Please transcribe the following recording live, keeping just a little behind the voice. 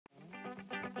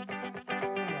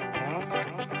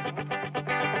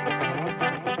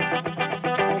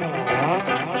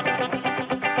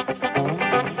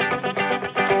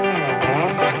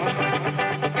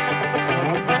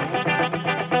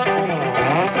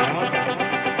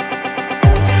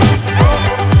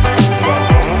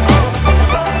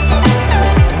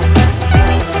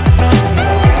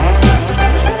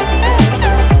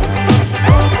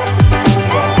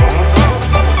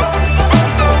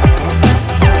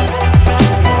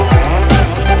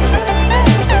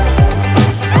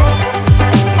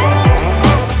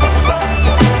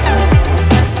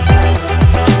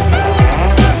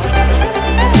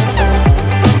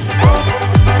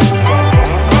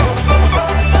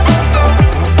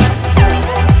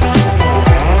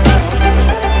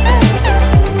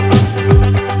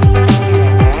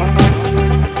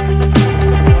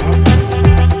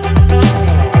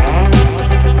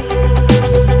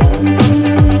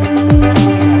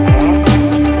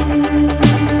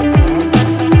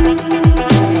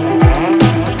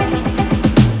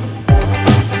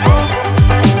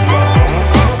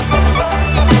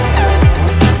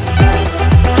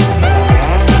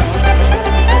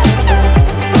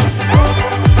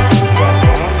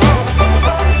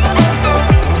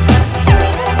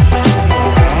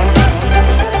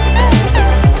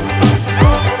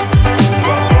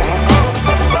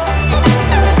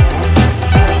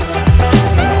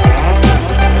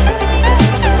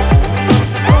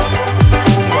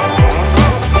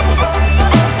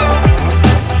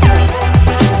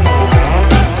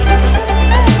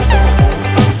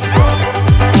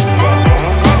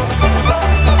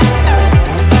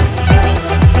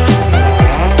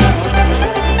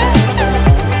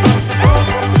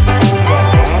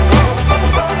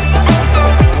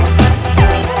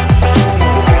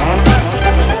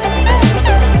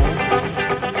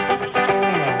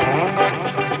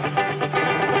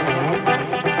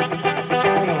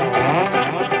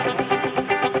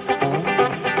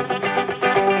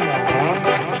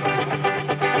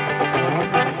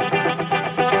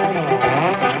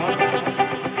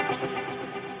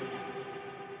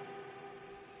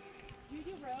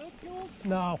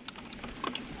No.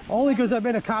 Only because I've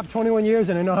been a cop 21 years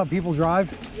and I know how people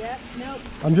drive. Yep, nope.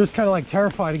 I'm just kind of like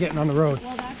terrified of getting on the road.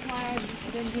 Well, that's why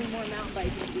I've been doing more mountain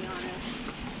biking, to be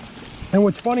honest. And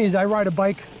what's funny is I ride a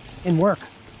bike in work.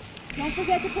 Don't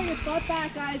forget to put your butt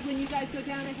back, guys, when you guys go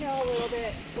down the hill a little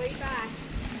bit. Way back.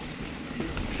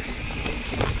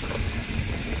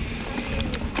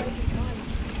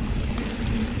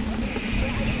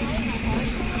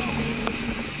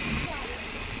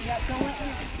 Yep, don't let me.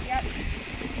 Yep.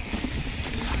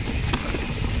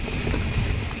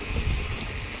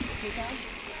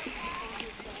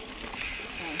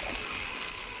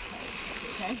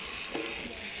 Okay.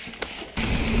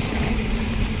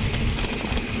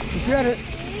 If you had a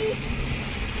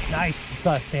nice, it's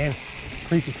not sand,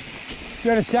 creepy. If you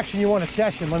had a section you want a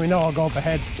session, let me know. I'll go up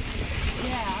ahead.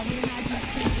 Yeah, I mean,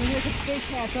 here's a big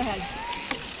cat. Go ahead.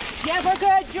 Yeah, we're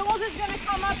good. Jules is gonna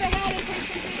come up ahead and take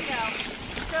some video.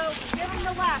 So give him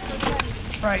the left. Okay.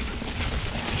 Right.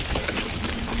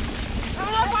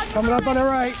 Coming up on the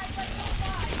right.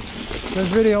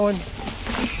 Just videoing.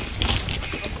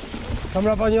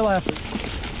 Coming up on your left.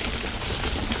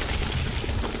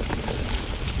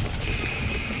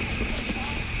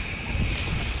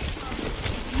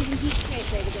 You can keep straight,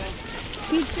 there we go.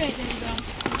 Keep straight, there we go.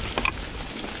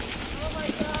 Oh my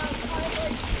God.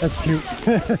 That's cute.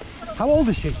 How old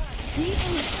is she?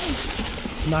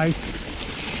 Nice.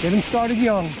 Getting started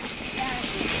young.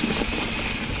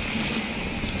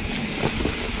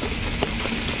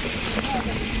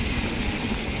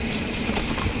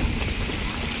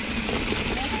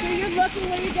 Looking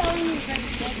where you're going, there's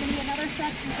going to be another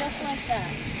section just like that,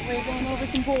 where you're going over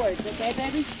some boards, okay,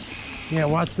 baby? Yeah,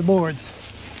 watch the boards.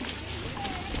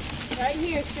 Right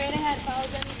here, straight ahead, follow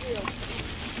Denny's wheel.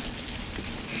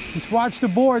 Just watch the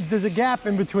boards, there's a gap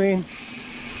in between. Good,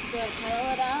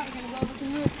 follow it out, we're going to go over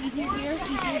some roofs, easier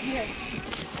here.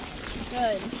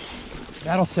 Good.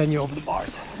 That'll send you over the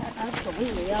bars.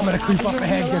 Absolutely. Yeah, I'm going to creep up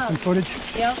ahead, get some footage.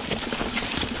 Yep.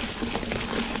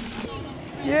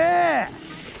 Yeah!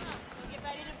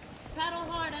 Pedal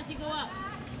hard as you go up.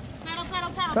 Pedal,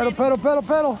 pedal, pedal. Pedal, pedal, pedal,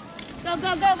 pedal. Go, go,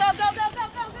 go, go, go, go, go,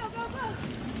 go, go, go, go.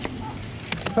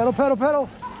 Pedal, pedal, pedal.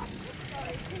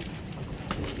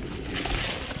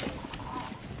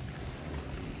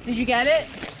 Did you get it?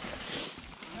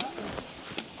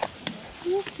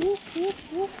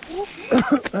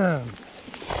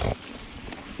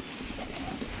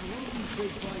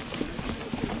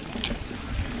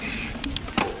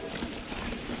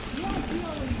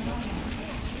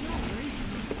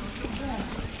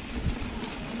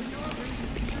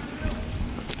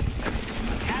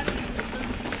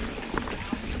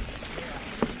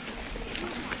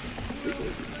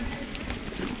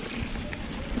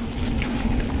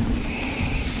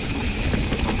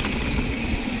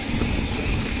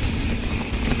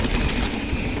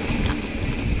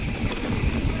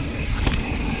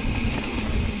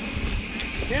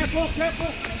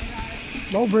 Careful.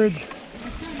 No bridge.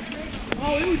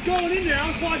 Oh, it was going in there. I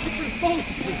was watching for the boat.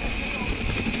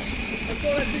 I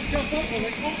saw that thing jump up. I was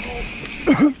like, uh-oh.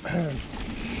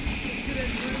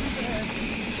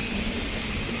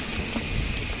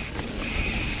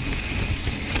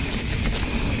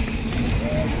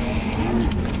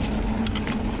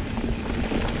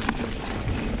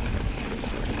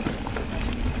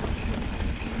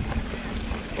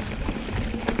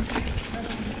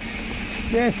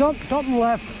 Yeah, something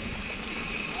left.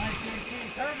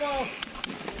 Turbo.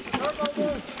 Turbo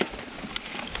loose.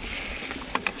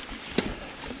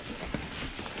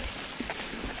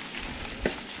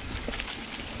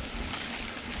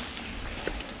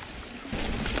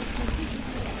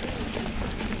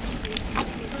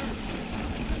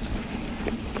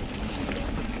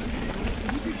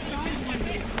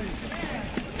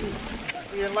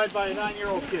 Being led by a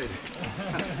 9-year-old kid.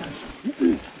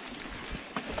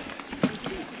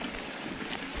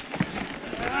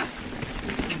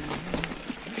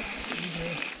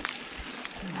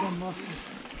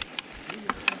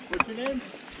 What's your name?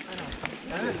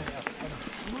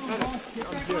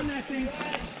 Come on, that thing.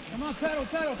 Come on, pedal,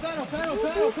 pedal, pedal, pedal,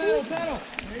 pedal, pedal, pedal.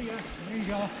 There you go. There you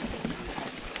go.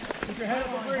 Put your head up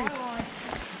and breathe.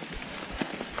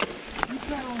 Keep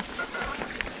pedaling.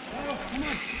 Pedal, come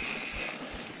on.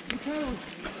 Keep pedaling.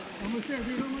 Almost there,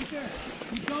 dude. Almost there.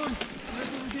 Keep going. Right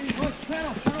over the push.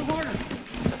 Pedal. Pedal harder.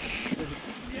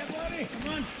 Yeah, buddy. Come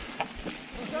on.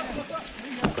 Look up. Look up.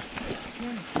 There you go.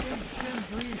 Chin,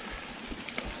 breathe.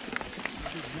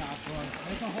 Good job, bud.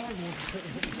 That's a hard one.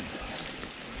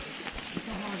 That's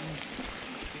a hard one.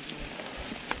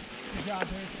 Good job,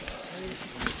 man.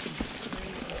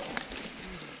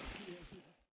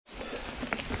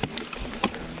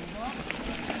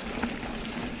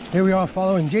 Here we are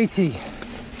following JT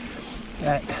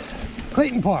at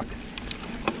Clayton Park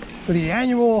for the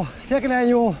second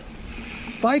annual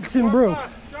Bikes and Brew.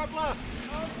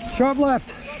 Sharp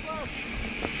left.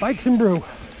 Bikes and Brew.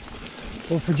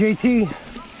 Well, for JT,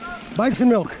 bikes and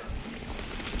milk.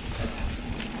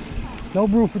 No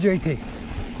brew for JT.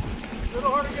 A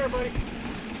little harder here, buddy.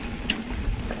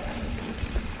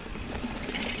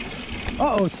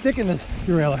 Uh-oh, it's sticking the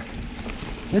derailleur.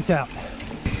 It's out.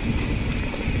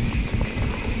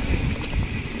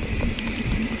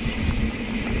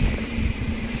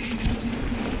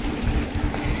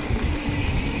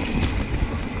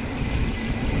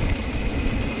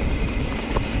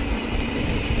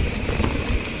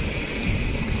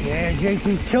 Yeah,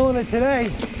 JT's killing it today.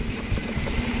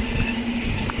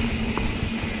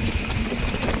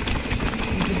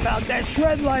 He's about that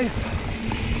shred life.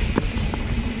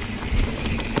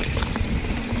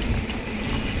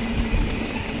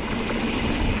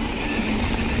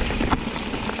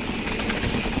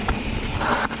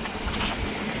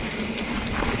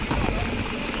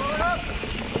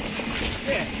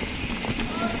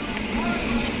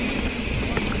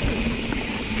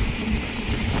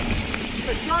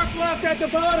 Sharp left at the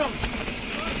bottom.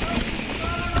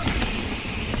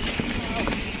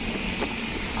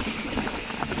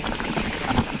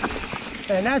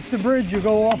 And that's the bridge you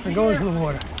go off and go into the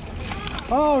water.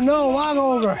 Oh no, log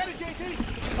over.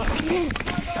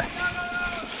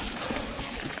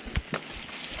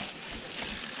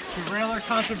 Derailleur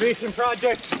conservation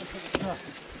project.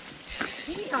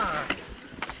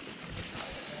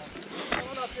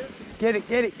 Get it,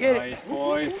 get it, get it. Nice,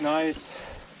 boys, nice.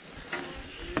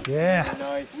 Yeah.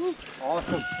 Nice.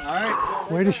 Awesome. All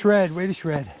right. Way to shred, way to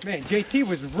shred. Man, JT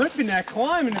was ripping that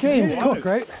climb in the James beginning. Cook,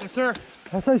 right? Yes, sir.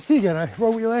 That's how I see again. I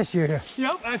rode with you last year here.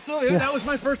 Yep, absolutely. Yeah. That was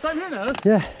my first time here now.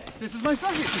 Yeah. This is my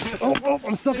second. Oh,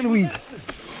 I'm stuck in the weeds.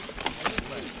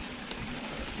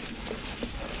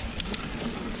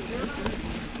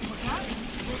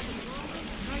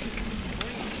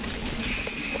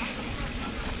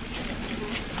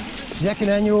 Second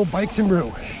annual Bikes and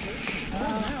Brew.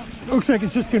 Looks like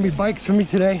it's just gonna be bikes for me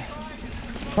today.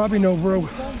 Probably no brew.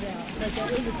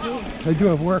 I do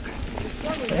have work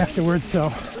afterwards, so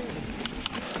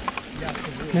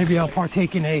maybe I'll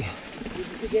partake in a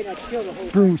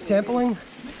brew sampling,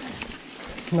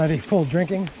 not a full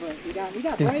drinking,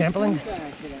 just a sampling.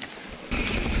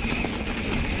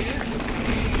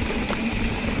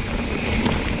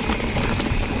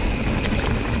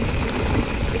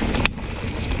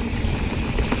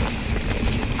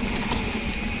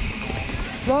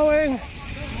 Slowing.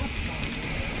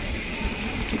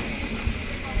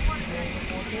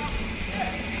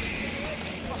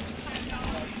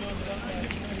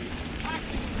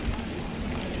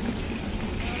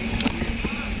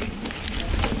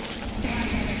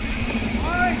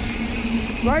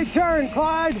 Right turn,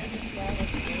 Clyde.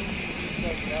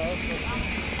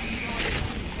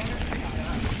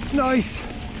 Nice.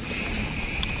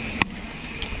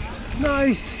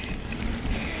 Nice.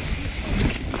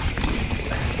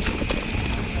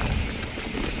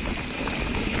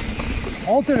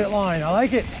 Alternate line, I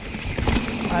like it.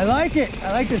 I like it.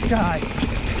 I like this guy.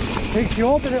 Takes the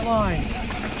alternate lines.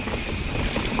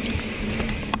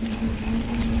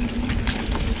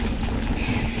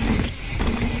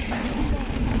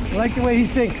 I like the way he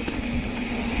thinks.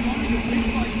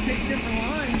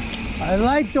 I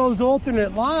like those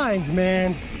alternate lines,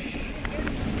 man.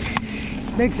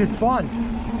 Makes it fun.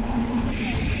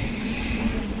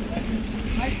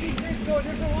 I see Chris go a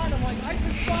different line. I'm like, I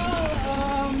can follow.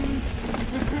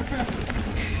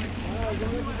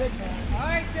 All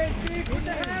right, JT, put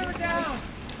the hammer down.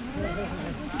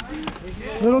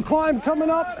 Little climb coming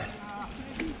up.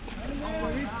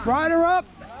 Rider up.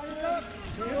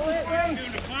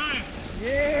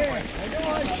 Yeah.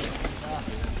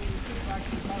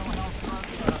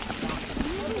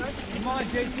 Come on,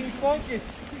 JT, focus.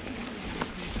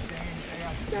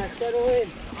 Settle in.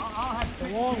 The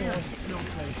long one.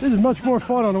 This is much more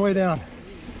fun on the way down.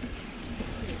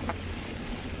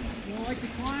 You don't like the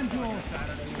climb, Joel?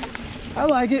 I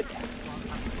like it.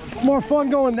 It's more fun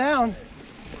going down.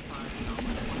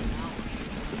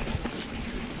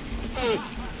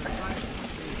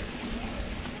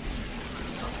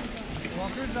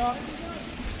 Walker's up.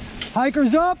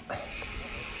 Hikers up.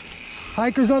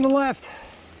 Hikers on the left.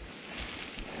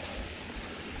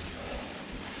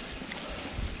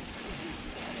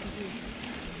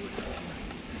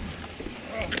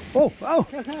 Oh, oh.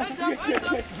 Oh,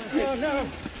 no.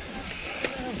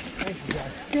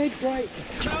 Good break.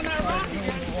 Down that rock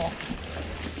again.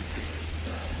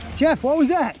 Jeff, what was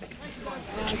that?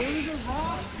 There was a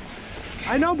rock.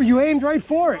 I know, but you aimed right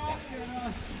for it.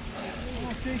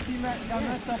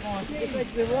 It's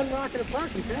like the one rock in the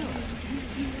park in town.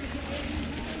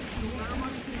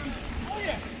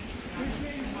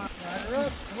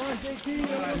 Come on, JT.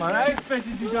 Come on, I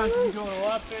expected you guys to be going a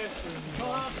lot faster.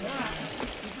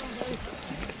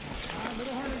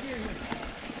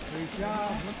 Great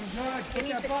job. Looking good. I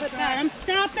need to put that. I'm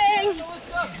stopping.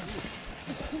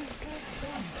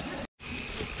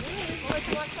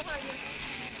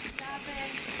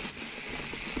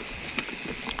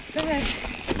 Go ahead.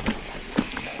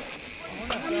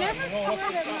 I'm never sure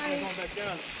that my...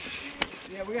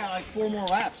 Yeah, we got like 4 more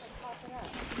laps.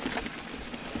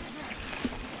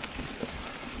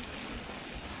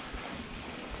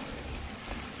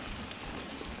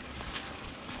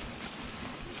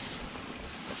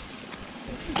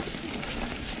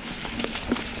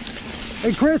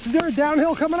 Hey Chris, is there a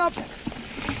downhill coming up?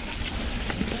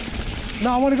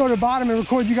 No, I want to go to the bottom and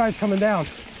record you guys coming down.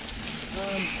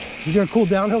 Is there a cool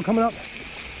downhill coming up?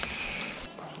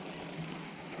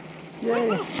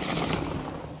 Yay.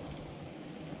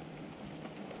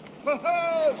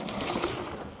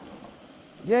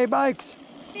 Yay bikes.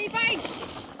 Hey, bikes.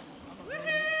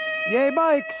 Woohoo! Yay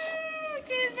bikes.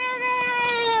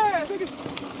 Cheeseburger! Cheeseburger!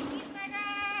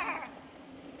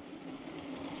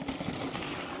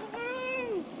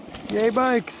 Yay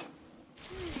bikes.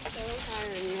 So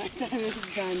tiring. Next time this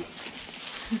is done.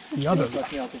 The other.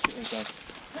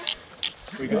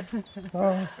 We good?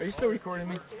 Are you still recording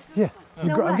me? Yeah.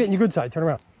 I'm getting you good side. Turn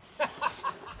around.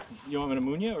 You want me to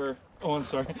moon you or? Oh, I'm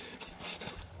sorry.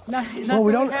 No, that's Well, we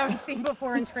what don't- we haven't seen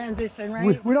before in transition,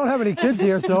 right? We don't have any kids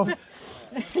here, so.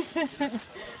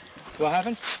 What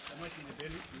happened? I might see the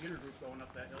beginner group going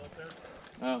up that hill up there.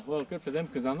 Oh, well, good for them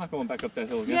because I'm not going back up that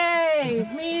hill again. Yay!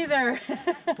 Me either.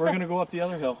 We're going to go up the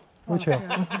other hill. Which hill?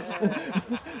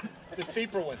 The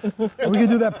steeper one. Are we gonna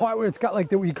do that part where it's got like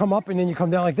that, where you come up and then you come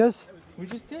down like this? We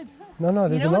just did. No,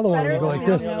 there's know another what's one where you better go is like we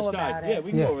this. don't The know other side. about Yeah, it.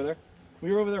 we can Yeah. go over there.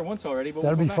 We were over there once already, but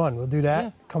That'll we'll be go fun. We'll do that.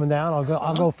 Yeah. Coming down.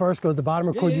 I'll go first. Go to the bottom.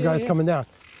 Record you guys coming down.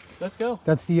 back. Let's go.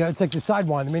 That's the. It's like the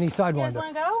sidewinder, the mini You guys sidewinder.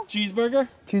 want to go? Cheeseburger?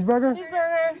 Cheeseburger.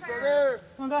 Cheeseburger.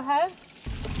 Want to go ahead?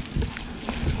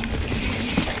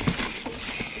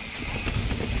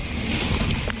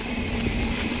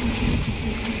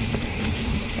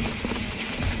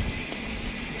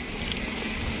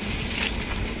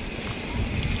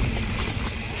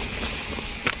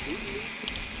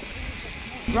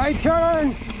 Right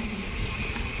turn.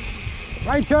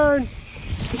 Right turn.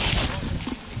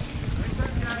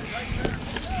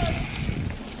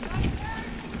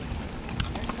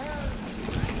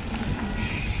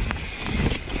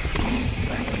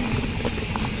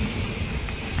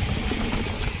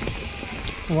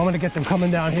 Well, I'm gonna get them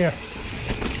coming down here.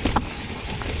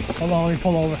 Hold on, let me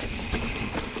pull over.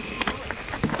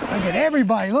 Look at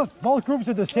everybody. Look, both groups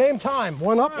at the same time.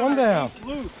 One up, one down.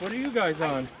 Luke, what are you guys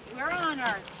on? We're on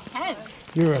our 10th.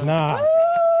 You're not.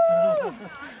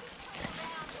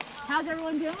 How's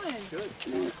everyone doing?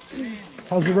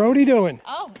 How's the roadie doing?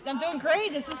 Oh, I'm doing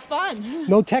great. This is fun.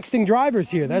 No texting drivers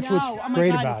here. That's no, what's oh my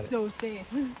great God, about it's it. so safe.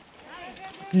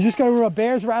 You just gotta worry about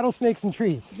bears, rattlesnakes, and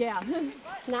trees. Yeah.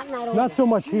 Not in that order. Not so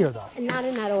much here, though. Not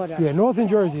in that order. Yeah, northern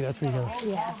Jersey, that's where you go.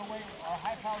 Yeah.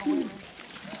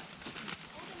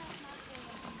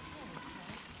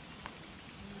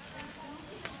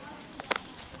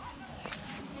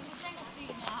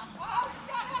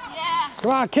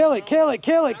 Come on, kill it, kill it,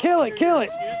 kill it, kill it, kill it.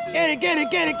 Get it, get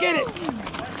it, get it, get it.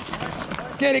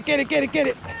 Get it, get it, get it, get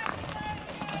it.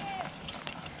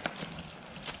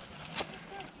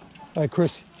 All right,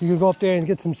 Chris, you can go up there and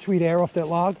get some sweet air off that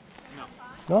log?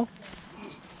 No. No?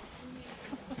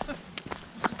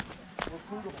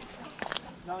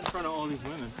 Not in front of all these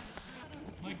women.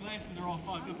 My glasses are all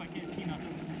fogged up. I can't see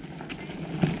nothing.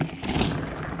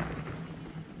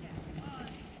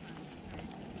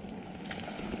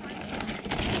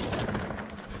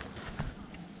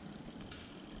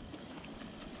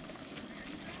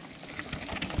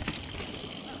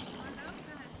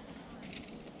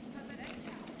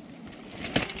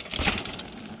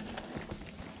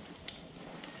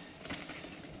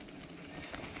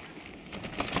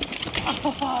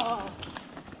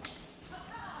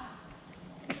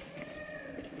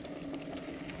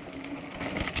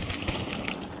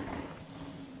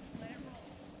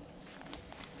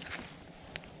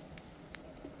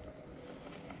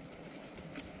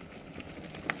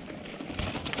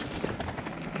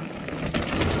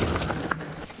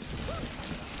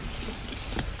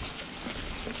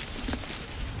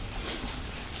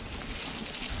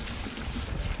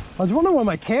 I was wondering why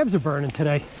my calves are burning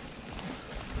today.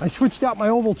 I switched out my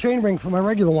oval chain ring for my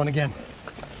regular one again.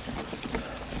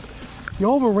 The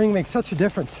oval ring makes such a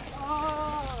difference.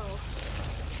 Oh.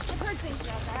 I've heard things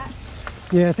about that.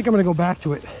 Yeah, I think I'm gonna go back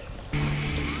to it.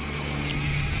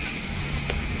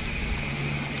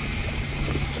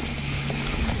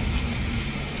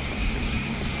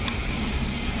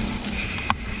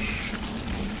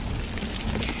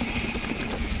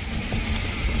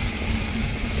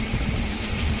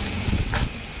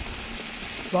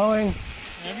 Blowing.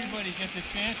 Everybody gets a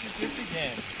chance at this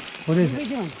again. What is it?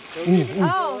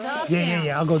 Oh, the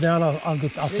Yeah. I'll go down.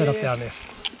 I'll set up down there.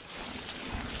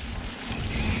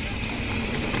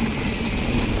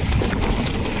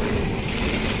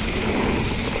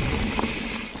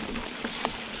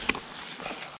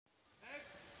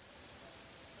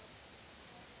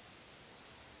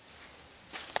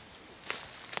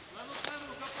 Level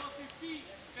pedals up off your seat.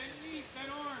 Bend knees,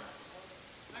 bend arms.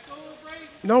 Let go of the brake.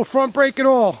 No front brake at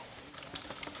all.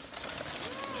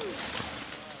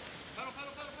 Pedal,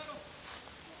 pedal, pedal, pedal.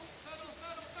 Pedal,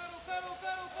 pedal, pedal, pedal,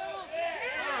 pedal, pedal.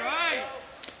 All right.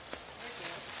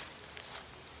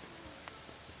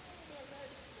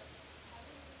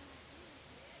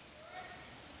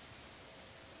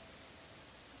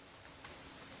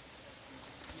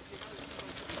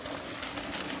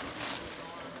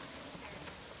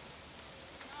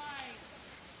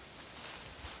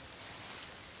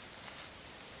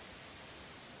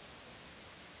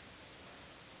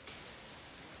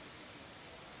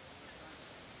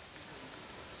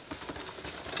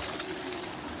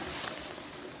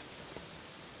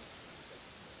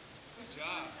 Good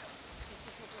job.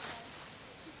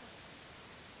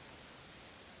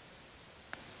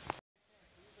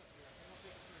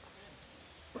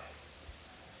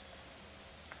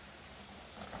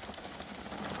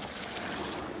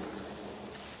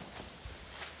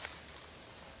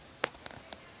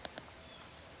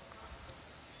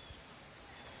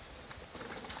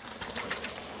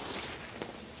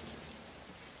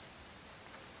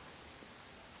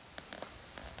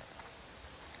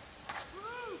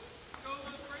 Woo! Go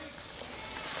with the brakes.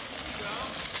 Good job.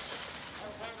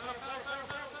 Pedal, pedal, pedal,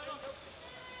 pedal, pedal.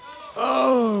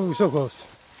 Oh, so close. You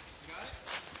got it?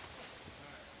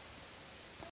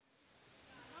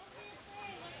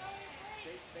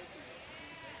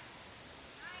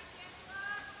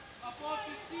 Up off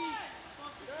the seat.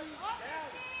 Up off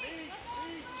the seat.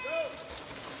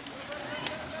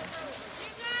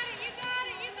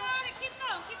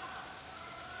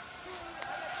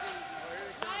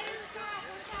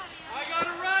 I got a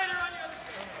rider on the other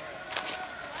side.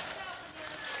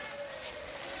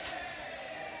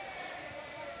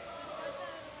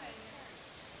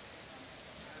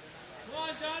 Come on,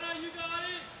 Donna, you got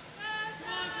it. Come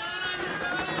on, Donna, you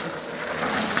got it.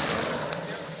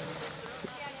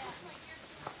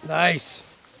 Nice.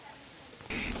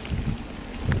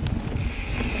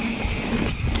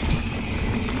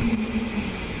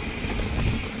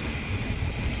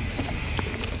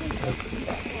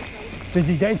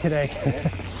 Busy day today.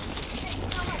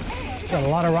 Got a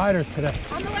lot of riders today.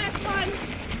 On the last one.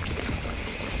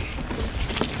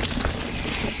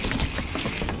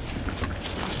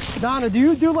 Donna, do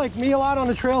you do like me a lot on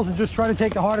the trails and just try to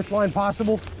take the hardest line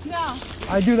possible? No,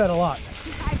 I do that a lot.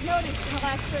 I've noticed in the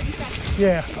last 30 seconds.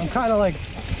 Yeah, I'm kind of like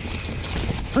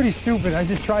pretty stupid. I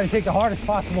just try to take the hardest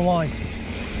possible line.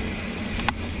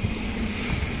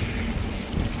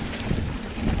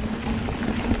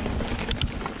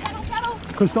 Pedal, pedal.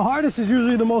 Because the hardest is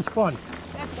usually the most fun.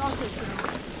 That's also true.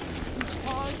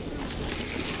 Pause.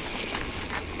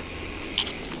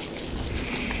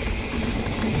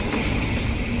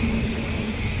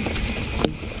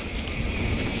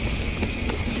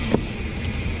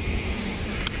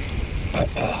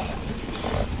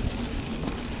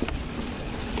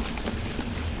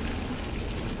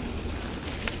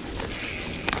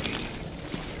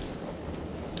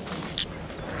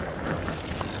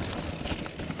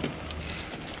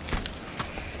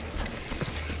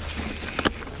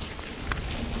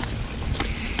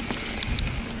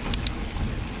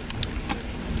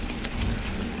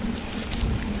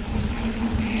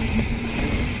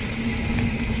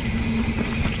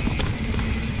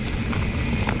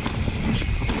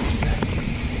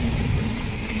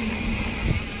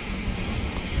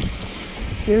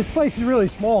 Yeah, this place is really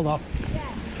small though.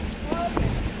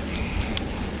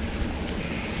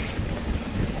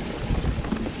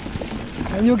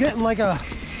 And you'll get in like a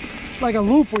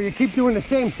loop where you keep doing the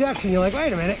same section. You're like,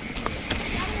 wait a minute.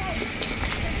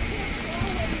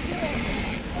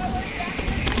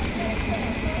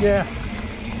 Yeah.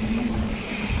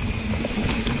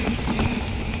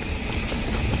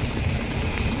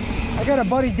 I got a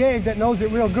buddy Dave that knows it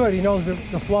real good. He knows the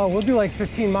flow. We'll do like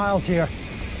 15 miles here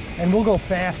and we'll go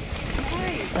fast.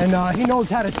 Nice. And he knows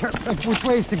how to turn, like, which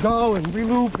ways to go and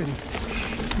re-loop, and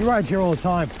he rides here all the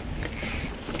time.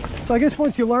 So I guess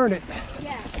once you learn it.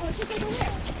 Yeah. Oh, it's just like a wheel.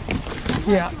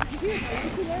 Yeah. Once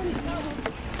you learn, you know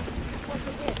what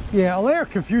to do. Yeah, a layer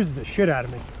confuses the shit out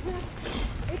of me.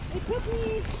 It took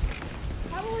me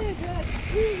probably a good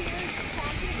 2 years to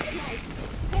practice and like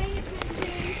paying attention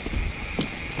and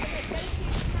like dedicating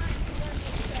time to learn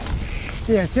new stuff.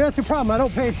 Yeah, see, that's the problem. I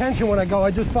don't pay attention when I go.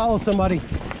 I just follow somebody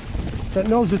that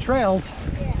knows the trails.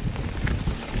 Yeah.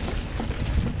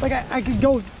 Like I could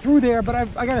go through there, but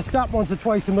I gotta stop once or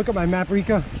twice and look at my map,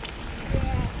 Rika,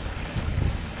 Yeah.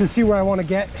 to see where I want to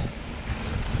get.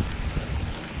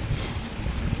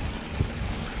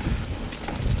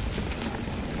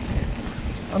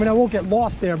 I mean, I won't get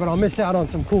lost there, but I'll miss out on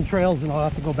some cool trails and I'll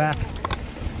have to go back. There's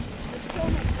so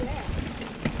much there.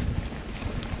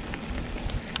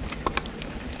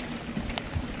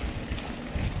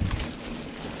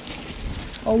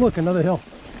 Oh, look, another hill.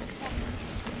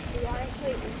 We are in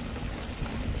Clayton.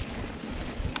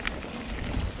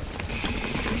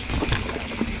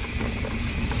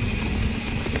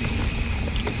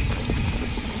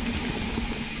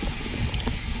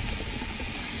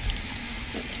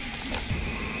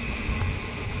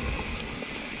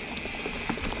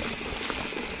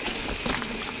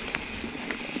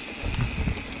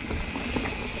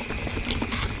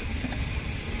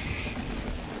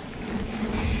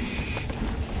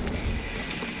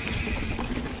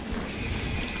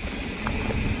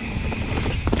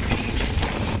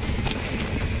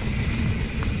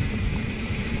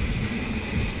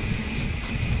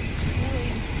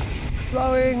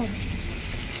 Flowing.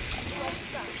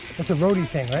 That's a roadie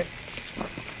thing, right?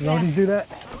 Roadies do that?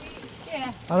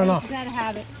 Yeah. I don't know. Is that a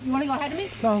habit? You want to go ahead of me?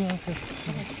 No, no, it's good.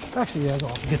 Okay. Actually, yeah, I'll go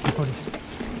off and get some footage.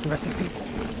 The rest of the people.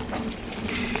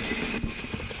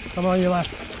 Come on your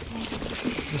left.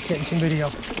 Just getting some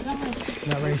video.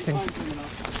 Not racing.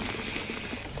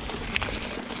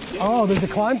 Oh, there's a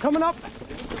climb coming up?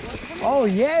 Oh,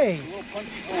 yay!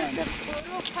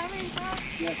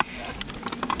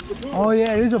 Oh,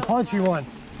 yeah, it is a punchy one.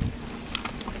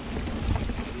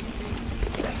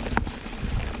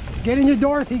 Get in your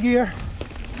Dorothy gear.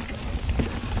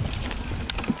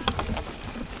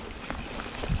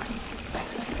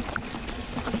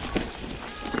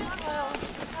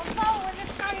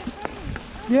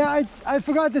 Yeah, I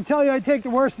forgot to tell you I take the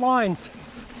worst lines.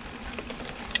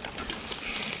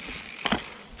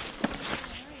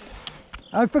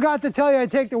 I forgot to tell you I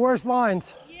take the worst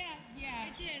lines. Yeah, I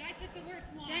did. I took the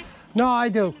worst line. No, I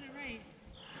do. Right.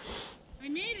 I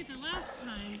made it the last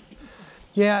time.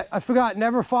 Yeah, I forgot.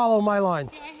 Never follow my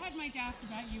lines. Yeah, I had my doubts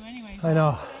about you anyway. I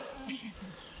know.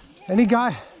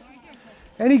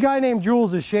 Any guy named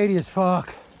Jules is shady as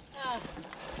fuck.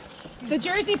 The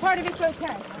Jersey part of it's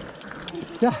okay.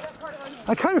 Yeah,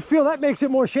 I kind of feel that makes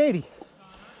it more shady.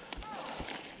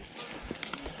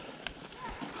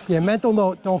 Yeah, mental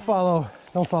note, don't follow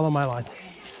my lines.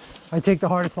 I take the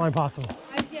hardest line possible.